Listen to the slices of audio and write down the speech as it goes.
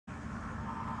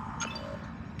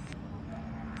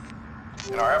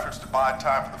In our efforts to buy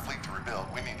time for the fleet to rebuild,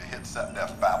 we need to hit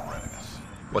SetDef's battle readiness.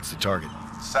 What's the target?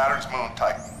 Saturn's moon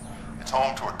Titan. It's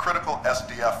home to a critical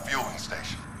SDF fueling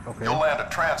station. Okay. You'll land a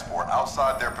transport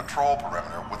outside their patrol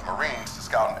perimeter with Marines to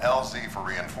scout an LZ for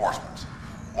reinforcements.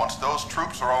 Once those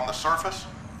troops are on the surface,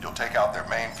 you'll take out their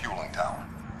main fueling tower.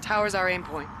 Tower's our aim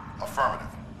point. Affirmative.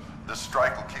 This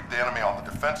strike will keep the enemy on the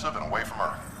defensive and away from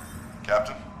Earth.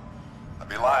 Captain, I'd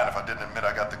be lying if I didn't admit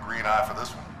I got the green eye for this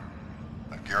one.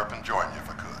 I'd gear up and join you if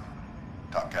I could.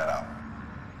 Top Cat out.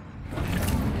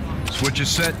 Switch is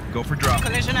set. Go for drop.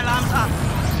 Collision alarms up.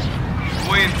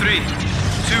 Away in 3, 2,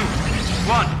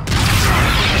 1.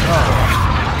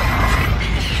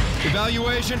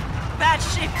 Evaluation. Bad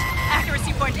shift.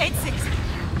 Accuracy point 86.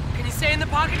 Can you stay in the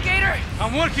pocket, Gator?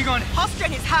 I'm working on it.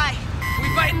 Hostrin is high. We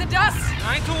biting the dust?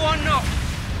 9 to 1, no.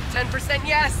 10%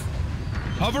 yes.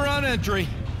 Hover on entry.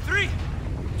 3,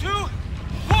 2,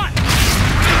 1.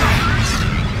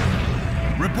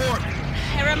 Report.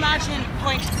 Error margin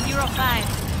point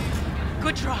 0.05.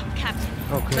 Good drop, Captain.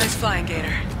 Okay. Nice flying,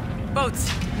 Gator.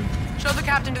 Boats. Show the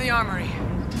captain to the armory.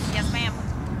 Yes, ma'am.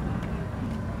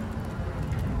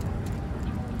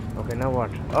 Okay, now what?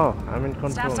 Oh, I'm in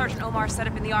control. Staff Sergeant Omar set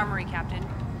up in the armory, Captain.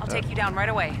 I'll take you down right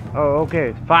away. Oh,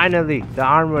 okay. Finally, the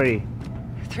armory.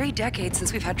 3 decades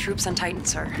since we've had troops on Titan,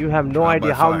 sir. You have no Trial by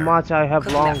idea how fire. much I have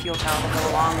Cooking long that fuel tower will go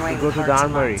a long way to go with to the hearts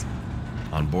and armory. minds.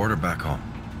 On board or back home?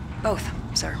 Both,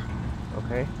 sir.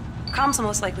 Okay. Comms will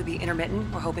most likely be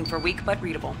intermittent. We're hoping for weak but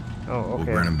readable. Oh, We'll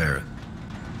okay. grin and bear it.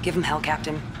 Give him hell,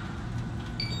 Captain.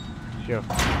 Sure.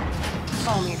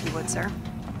 Follow me if you would, sir.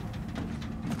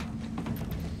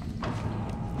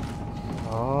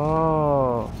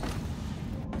 Oh.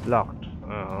 Locked.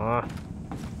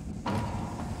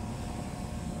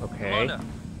 Okay. Commander,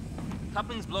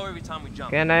 couplings blow every time we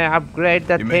jump. Can I upgrade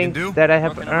the You making things do? that I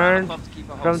have Working around earned the clock to keep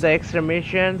our from hopes the up. extra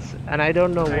missions? And I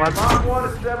don't know what. Mach 1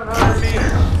 is 700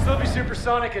 meters. Still be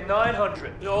supersonic at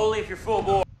 900. Only if you're full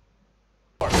bore.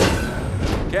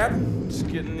 Captain, just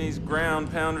getting these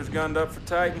ground pounders gunned up for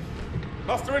Titan.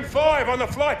 Mustering 5 on the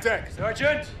flight deck.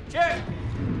 Sergeant, check.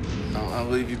 I'll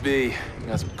leave you be.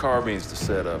 Got some carbines to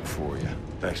set up for you.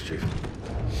 Thanks, Chief.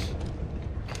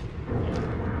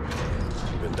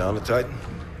 You been down to Titan?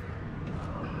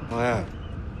 Oh, yeah.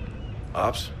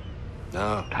 Ops?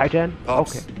 No. Titan?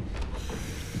 Ops. Okay.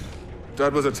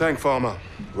 Dad was a tank farmer.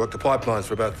 Worked the pipelines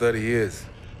for about 30 years.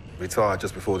 Retired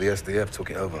just before the SDF took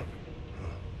it over.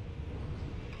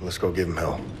 Let's go give him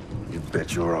hell. You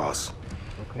bet your ass.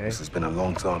 Okay. This has been a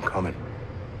long time coming.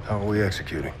 How are we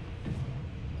executing?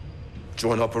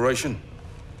 Joint operation.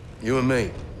 You and me.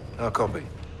 Our copy.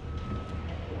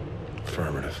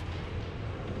 Affirmative.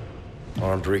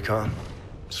 Armed recon.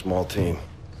 Small team.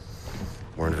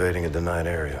 We're invading a denied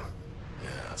area.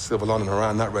 Silver lining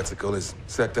around that reticle is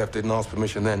SecDef didn't ask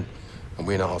permission then, and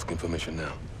we're not asking permission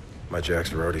now. My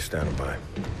jacks are already standing by.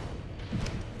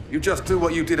 You just do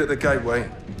what you did at the gateway.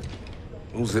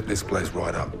 We'll zip this place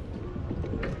right up.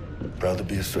 Proud to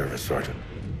be of service, Sergeant.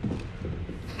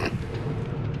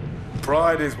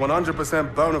 Pride is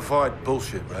 100% bona fide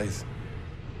bullshit, Raze.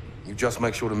 You just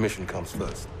make sure the mission comes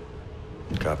first.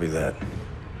 Copy that.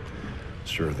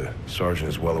 Sure, the sergeant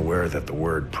is well aware that the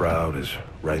word proud is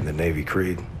right in the Navy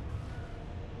creed.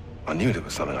 I knew there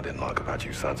was something I didn't like about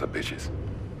you sons of bitches.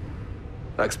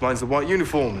 That explains the white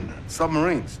uniform and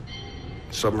submarines.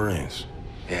 Submarines.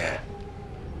 Yeah.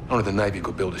 Only the Navy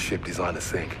could build a ship designed to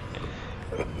sink.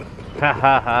 Ha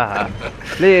ha ha ha.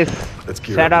 Please, Let's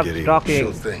gear shut up up and get talking.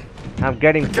 Sure thing. I'm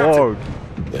getting Captain. bored.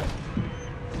 Yeah.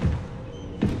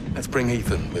 Let's bring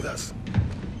Ethan with us.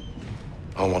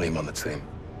 I want him on the team.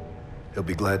 He'll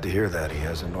be glad to hear that. He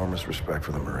has enormous respect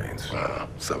for the Marines.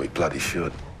 So he bloody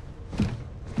should.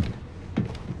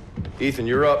 Ethan,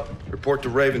 you're up. Report to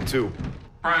Raven 2.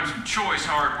 Prime some choice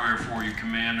hardware for you,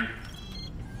 Commander.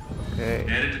 Okay.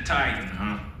 Headed to Titan,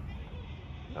 huh?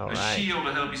 A Alright. shield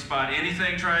to help you spot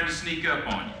anything trying to sneak up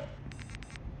on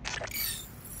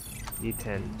you.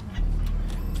 E10.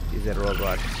 He's a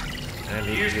robot. And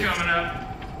Here's he's coming up.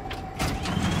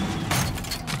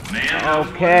 Man knows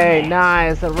what okay, he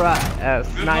nice. A Good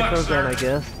sniper luck, gun, I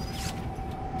sir. guess.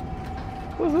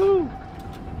 Woohoo!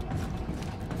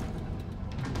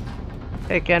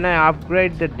 Hey, can I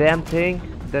upgrade the damn thing?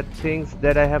 The things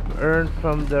that I have earned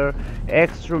from the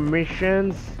extra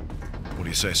missions? What do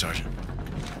you say, Sergeant?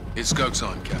 It's go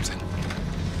time, Captain.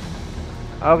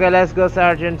 Okay, let's go,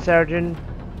 Sergeant. Sergeant.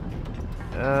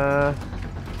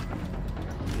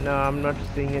 No, I'm not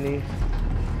seeing any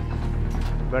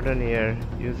button here.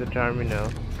 Use the terminal.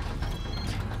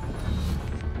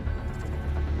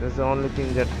 That's the only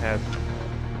thing that has.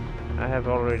 I have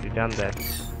already done that.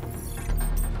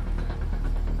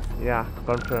 Yeah,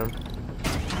 confirm.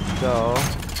 So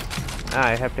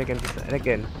I have taken this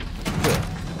again. Good.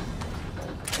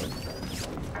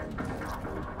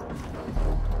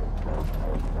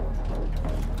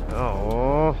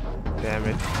 Oh, damn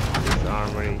it. This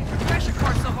armory. Pressure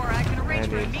core so hard I can arrange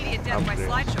for And immediate death by upgrade.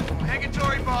 slideshow.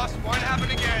 Negatory, boss. Won't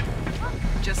happen again.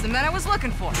 Just the men I was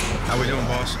looking for. How we doing,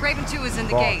 boss? Raven 2 is in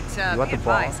the Boss. gate. What Be the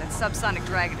boss? advised, that subsonic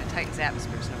drag into Titan's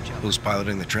atmosphere is no joke. Who's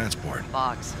piloting the transport?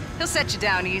 Boggs. He'll set you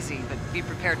down easy, but be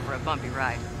prepared for a bumpy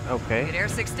ride. Okay. Get Air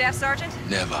 6 Staff Sergeant?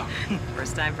 Never.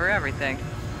 First time for everything.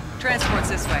 Transport's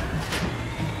this way.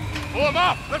 Pull him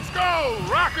up. Let's go.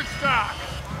 Rocket stock.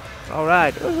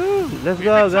 Alright. Woohoo! Let's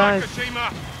go, guys.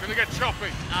 Gonna get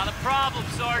choppy. Not a problem,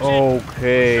 Sergeant.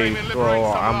 Okay, so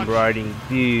I'm riding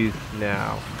this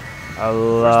now. I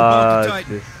love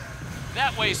Titan? this.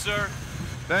 That way, sir.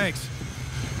 Thanks.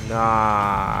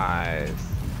 Nice.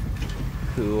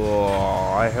 Cool.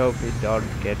 I hope it don't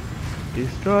get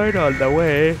destroyed all the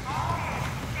way.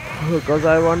 Because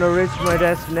I want to reach my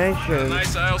destination.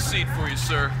 Nice aisle seat for you,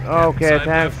 sir. Okay, Side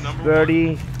thanks, left, number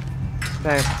birdie.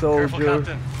 Thanks, Careful, soldier.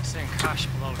 Captain. Saying gosh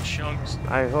below chunks.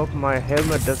 I hope my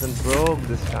helmet doesn't broke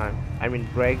this time. I mean,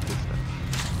 break this time.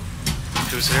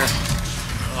 Who's here?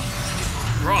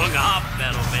 Wrong op,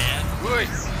 metal man. Wait.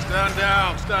 Stand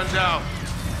down. Stand down.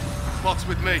 Box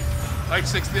with me.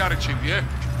 860 attitude, yeah?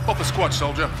 Pop a squad,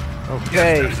 soldier.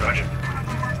 Okay.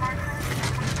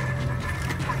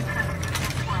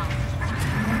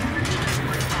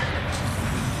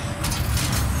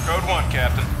 Code 1,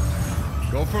 Captain.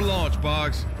 Go for launch,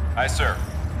 Boggs. Aye, sir.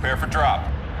 Prepare for drop.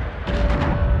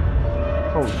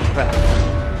 Holy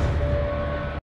crap.